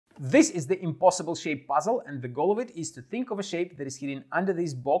This is the impossible shape puzzle, and the goal of it is to think of a shape that is hidden under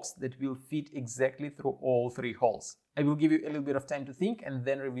this box that will fit exactly through all 3 holes. I will give you a little bit of time to think and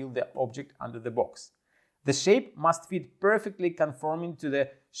then reveal the object under the box. The shape must fit perfectly, conforming to the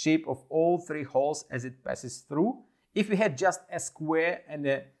shape of all 3 holes as it passes through. If we had just a square and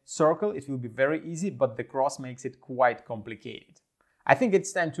a circle, it will be very easy, but the cross makes it quite complicated. I think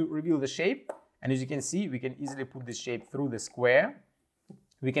it's time to reveal the shape, and as you can see, we can easily put this shape through the square.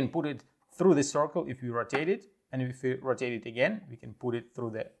 We can put it through the circle if we rotate it, and if we rotate it again, we can put it through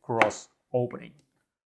the cross opening.